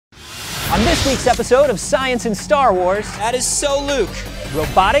On this week's episode of Science in Star Wars, That is so Luke.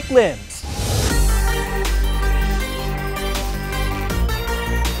 Robotic Limbs.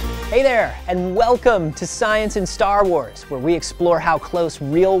 Hey there, and welcome to Science in Star Wars, where we explore how close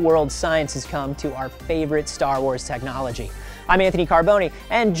real-world science has come to our favorite Star Wars technology. I'm Anthony Carboni,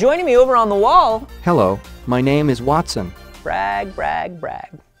 and joining me over on the wall... Hello, my name is Watson. Brag, brag,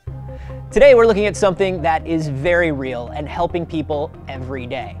 brag. Today we're looking at something that is very real and helping people every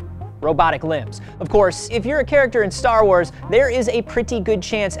day. Robotic limbs. Of course, if you're a character in Star Wars, there is a pretty good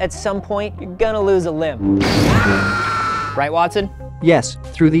chance at some point you're gonna lose a limb. Right, Watson? Yes,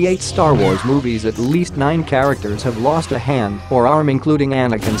 through the 8 Star Wars movies at least 9 characters have lost a hand or arm, including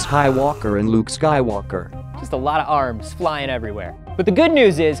Anakin Skywalker and Luke Skywalker. Just a lot of arms flying everywhere. But the good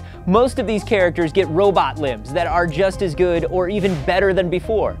news is, most of these characters get robot limbs that are just as good or even better than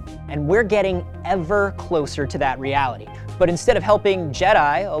before. And we're getting ever closer to that reality. But instead of helping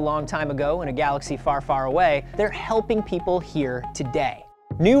Jedi a long time ago in a galaxy far, far away, they're helping people here today.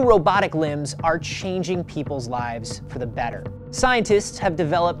 New robotic limbs are changing people's lives for the better. Scientists have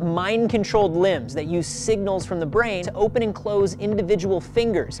developed mind-controlled limbs that use signals from the brain to open and close individual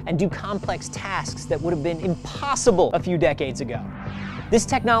fingers and do complex tasks that would have been impossible a few decades ago. This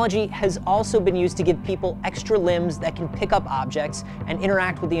technology has also been used to give people extra limbs that can pick up objects and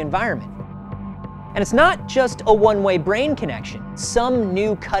interact with the environment. And it's not just a one-way brain connection. Some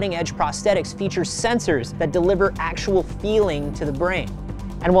new cutting-edge prosthetics feature sensors that deliver actual feeling to the brain.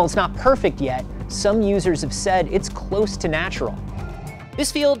 And while it's not perfect yet, some users have said it's close to natural.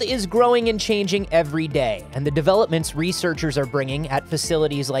 This field is growing and changing every day, and the developments researchers are bringing at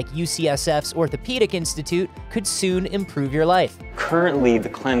facilities like UCSF's Orthopedic Institute could soon improve your life. Currently, the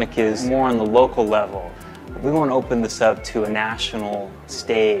clinic is more on the local level. We want to open this up to a national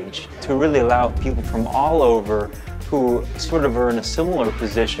stage to really allow people from all over who sort of are in a similar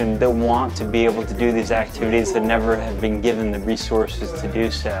position that want to be able to do these activities that never have been given the resources to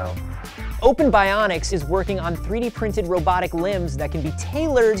do so. Open Bionics is working on 3D printed robotic limbs that can be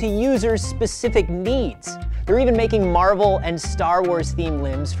tailored to users' specific needs. They're even making Marvel and Star Wars themed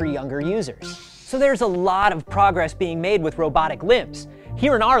limbs for younger users. So there's a lot of progress being made with robotic limbs.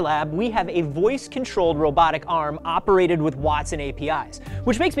 Here in our lab, we have a voice-controlled robotic arm operated with Watson APIs,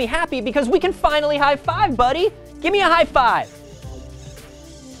 which makes me happy because we can finally high five, buddy. Give me a high five.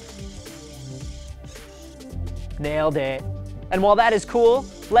 Nailed it. And while that is cool,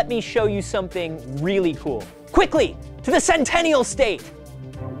 let me show you something really cool. Quickly, to the Centennial State.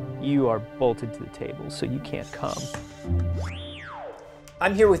 You are bolted to the table, so you can't come.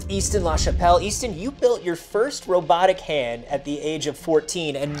 I'm here with Easton LaChapelle. Easton, you built your first robotic hand at the age of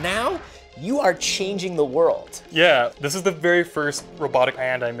 14, and now you are changing the world. Yeah, this is the very first robotic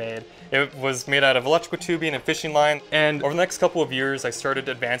hand I made. It was made out of electrical tubing and fishing line, and over the next couple of years I started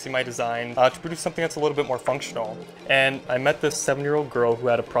advancing my design to produce something that's a little bit more functional. And I met this 7-year-old girl who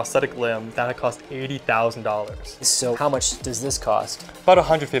had a prosthetic limb that had cost $80,000. So how much does this cost? About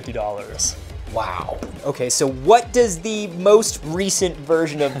 $150. Wow. Okay, so what does the most recent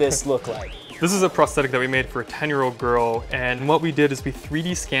version of this look like? This is a prosthetic that we made for a 10-year-old girl, and what we did is we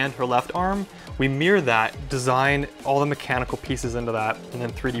 3D scanned her left arm, we mirror that, design all the mechanical pieces into that, and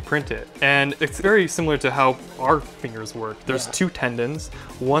then 3D print it. And it's very similar to how our fingers work. There's 2 tendons,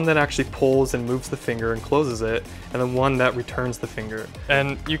 one that actually pulls and moves the finger and closes it, and then one that returns the finger.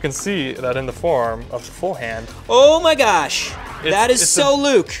 And you can see that in the form of the full hand. Oh my gosh, that is so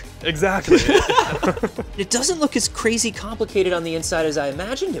Luke. Exactly. It doesn't look as crazy complicated on the inside as I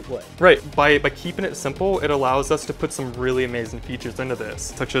imagined it would. Right, by keeping it simple, it allows us to put some really amazing features into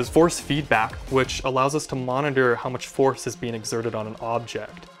this, such as force feedback, which allows us to monitor how much force is being exerted on an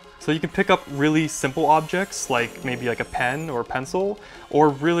object. So you can pick up really simple objects, like maybe like a pen or a pencil, or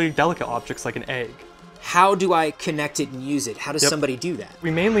really delicate objects like an egg. How do I connect it and use it? How does somebody do that? We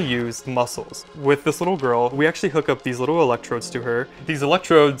mainly use muscles. With this little girl, we actually hook up these little electrodes to her. These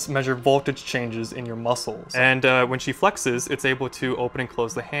electrodes measure voltage changes in your muscles. And when she flexes, it's able to open and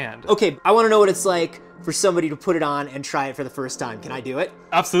close the hand. Okay, I want to know what it's like for somebody to put it on and try it for the first time. Can I do it?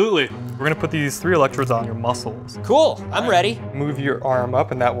 Absolutely. We're gonna put these 3 electrodes on your muscles. Cool, I'm ready. Move your arm up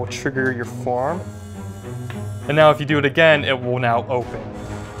and that will trigger your forearm. And now if you do it again, it will now open.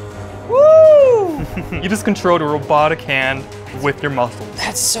 Woo! You just controlled a robotic hand with your muscles.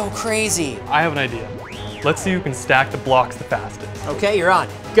 That's so crazy. I have an idea. Let's see who can stack the blocks the fastest. Okay, you're on.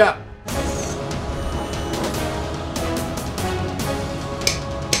 Go.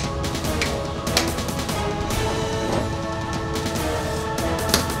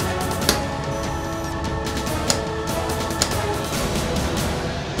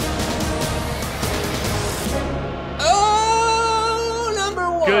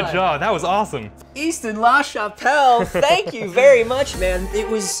 Good job. That was awesome. Easton LaChapelle, thank you very much, man. It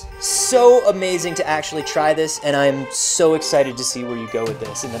was so amazing to actually try this, and I'm so excited to see where you go with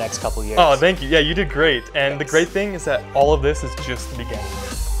this in the next couple years. Oh, thank you. Yeah, you did great. And the great thing is that all of this is just the beginning.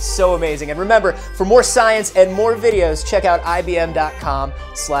 So amazing. And remember, for more science and more videos, check out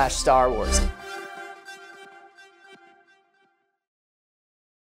ibm.com/Star Wars.